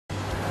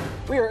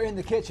We are in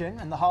the kitchen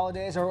and the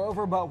holidays are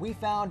over, but we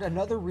found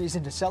another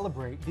reason to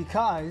celebrate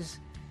because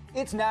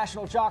it's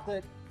National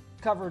Chocolate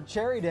Covered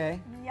Cherry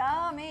Day.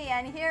 Yummy,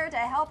 and here to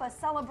help us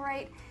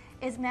celebrate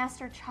is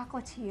Master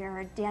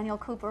Chocolatier Daniel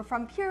Cooper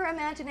from Pure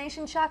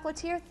Imagination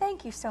Chocolatier.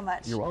 Thank you so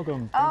much. You're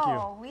welcome. Thank you.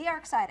 Oh, we are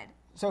excited.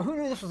 So who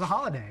knew this was a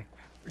holiday?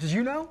 Did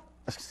you know?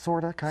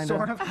 Sorta, kinda.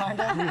 Sort of,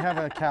 kinda. We have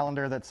a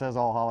calendar that says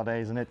all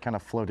holidays, and it kind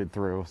of floated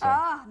through. So.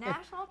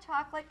 National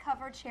Chocolate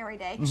Covered Cherry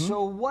Day.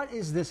 So what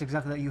is this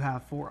exactly that you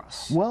have for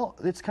us? Well,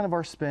 it's kind of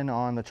our spin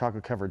on the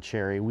chocolate covered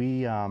cherry.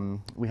 We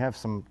have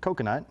some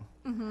coconut,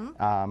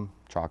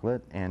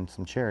 chocolate, and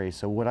some cherries.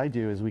 So what I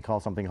do is we call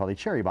something called a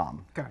cherry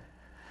bomb. Okay.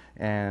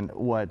 And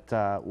what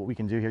we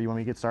can do here, you want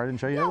me to get started and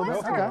show you a little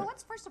bit? Okay. Well,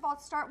 let's first of all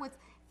start with,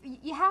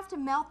 you have to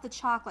melt the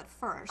chocolate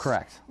first.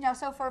 Correct. Now,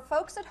 so for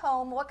folks at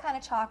home, what kind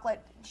of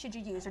chocolate should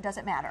you use, or does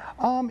it matter?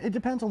 It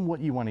depends on what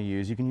you want to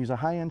use. You can use a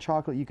high-end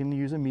chocolate, you can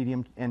use a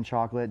medium-end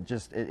chocolate.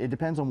 Just it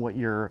depends on what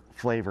your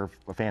flavor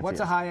fancy What's is.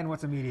 a high end,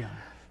 what's a medium?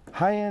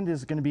 High-end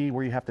is going to be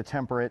where you have to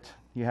temper it.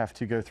 You have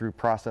to go through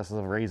processes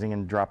of raising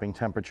and dropping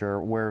temperature,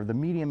 where the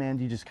medium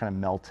end, you just kind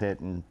of melt it,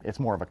 and it's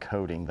more of a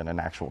coating than an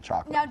actual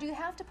chocolate. Now, do you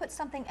have to put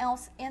something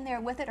else in there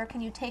with it, or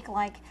can you take,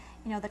 like,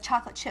 you know, the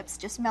chocolate chips,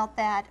 just melt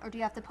that, or do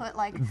you have to put,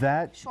 like,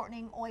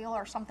 shortening oil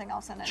or something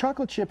else in it?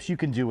 Chocolate chips you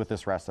can do with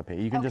this recipe.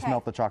 You can just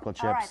melt the chocolate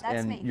chips, all right, that's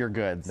and me. you're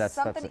good. That's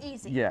something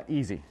easy. Yeah,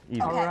 easy. Okay.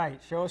 All right,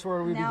 show us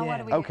where we Now begin. what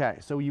do we do? Okay,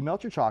 so you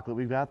melt your chocolate.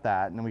 We've got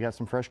that, and then we got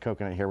some fresh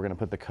coconut here. We're going to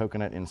put the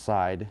coconut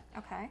inside.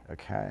 Okay.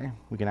 Okay,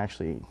 we can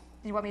actually.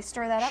 Do you want me to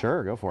stir that up?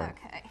 Sure, go for it.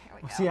 Okay, here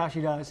we go. We'll see how she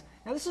does.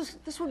 Now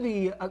this would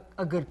be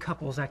a good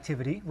couples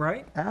activity,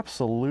 right?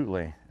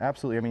 Absolutely,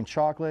 absolutely. I mean,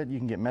 chocolate, you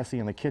can get messy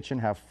in the kitchen,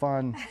 have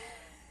fun.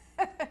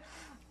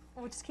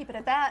 We'll just keep it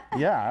at that.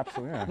 Yeah,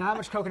 absolutely. Now how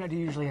much coconut do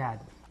you usually add?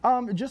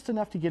 Just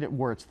enough to get it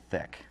where it's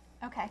thick.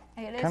 Okay,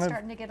 it is Kind of-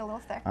 starting to get a little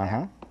thick Uh huh.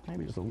 there.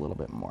 Maybe just a little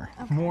bit more.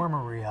 More,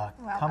 Maria.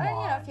 Well, Come on.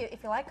 you know,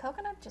 if you like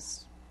coconut,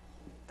 just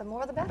the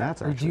more the better.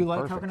 That's Or do actually you like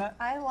perfect. coconut?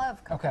 I love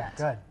Okay, coconut.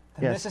 good.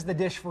 Then Yes. this is the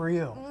dish for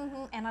you.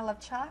 And I love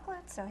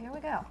chocolate, so here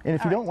we go. And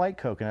if All you right. don't like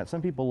coconut, some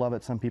people love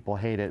it, some people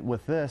hate it.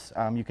 With this,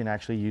 you can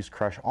actually use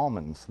crushed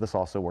almonds. This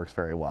also works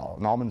very well.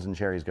 And almonds and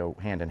cherries go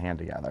hand in hand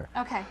together.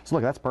 Okay. So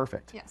look, that's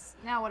perfect. Yes.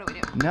 Now what do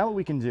we do? Now what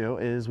we can do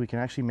is we can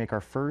actually make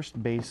our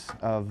first base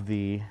of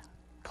the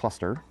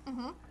cluster.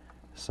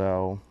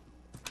 So,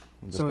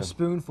 So a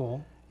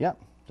spoonful, yep,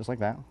 just like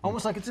that.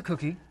 almost like it's a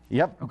cookie.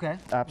 Yep. Okay.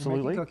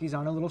 Absolutely. You're making cookies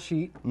on a little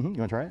sheet. You want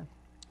to try it?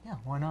 Yeah,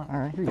 why not? All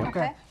right, here you go.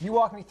 Okay. You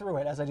walk me through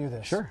it as I do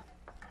this. Sure.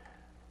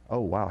 Oh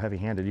wow,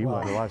 heavy-handed. You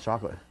like a lot of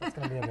chocolate. It's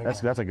gonna be a big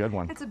That's one. a good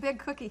one. It's a big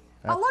cookie.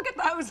 Oh, look at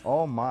those.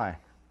 Oh my.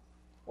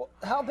 Well,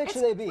 how big It's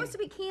should they be? supposed to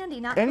be candy,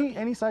 not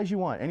Any size you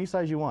want. Any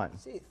size you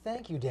want. See,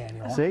 thank you,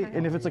 Daniel. See,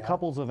 and if it's a Maria.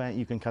 couples event,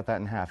 you can cut that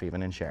in half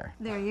even and share.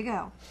 There you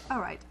go. All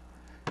right.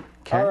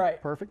 Okay. All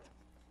right. Perfect.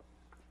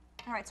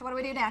 All right, so what do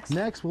we do next?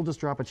 Next, we'll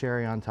just drop a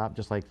cherry on top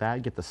just like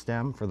that. Get the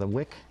stem for the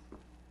wick.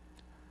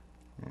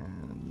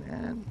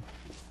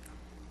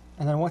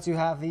 And then once you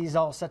have these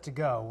all set to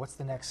go, what's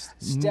the next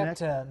step Next-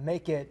 to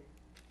make it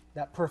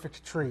that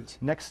perfect treat?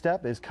 Next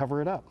step is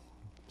cover it up.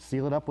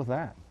 Seal it up with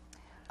that.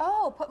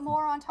 Oh, put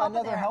more on top Another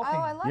of there. helping. Oh,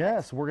 I love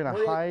Yes, we're gonna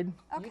Maria- hide. it.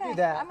 You Okay, do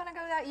that. I'm gonna go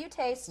that. You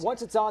taste.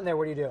 Once it's on there,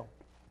 what do you do?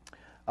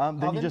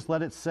 Then Oven? you just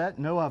let it set.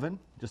 No oven.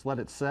 Just let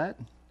it set.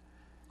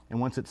 And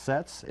once it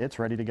sets, it's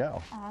ready to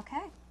go.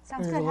 Okay,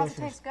 sounds Very good. How's it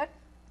delicious. taste? Good.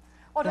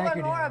 Well, to Thank learn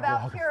you, more Daniel.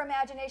 about Pure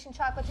Imagination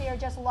Chocolatier,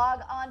 just log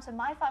on to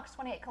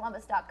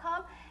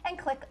myfox28columbus.com and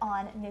click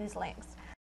on News Links.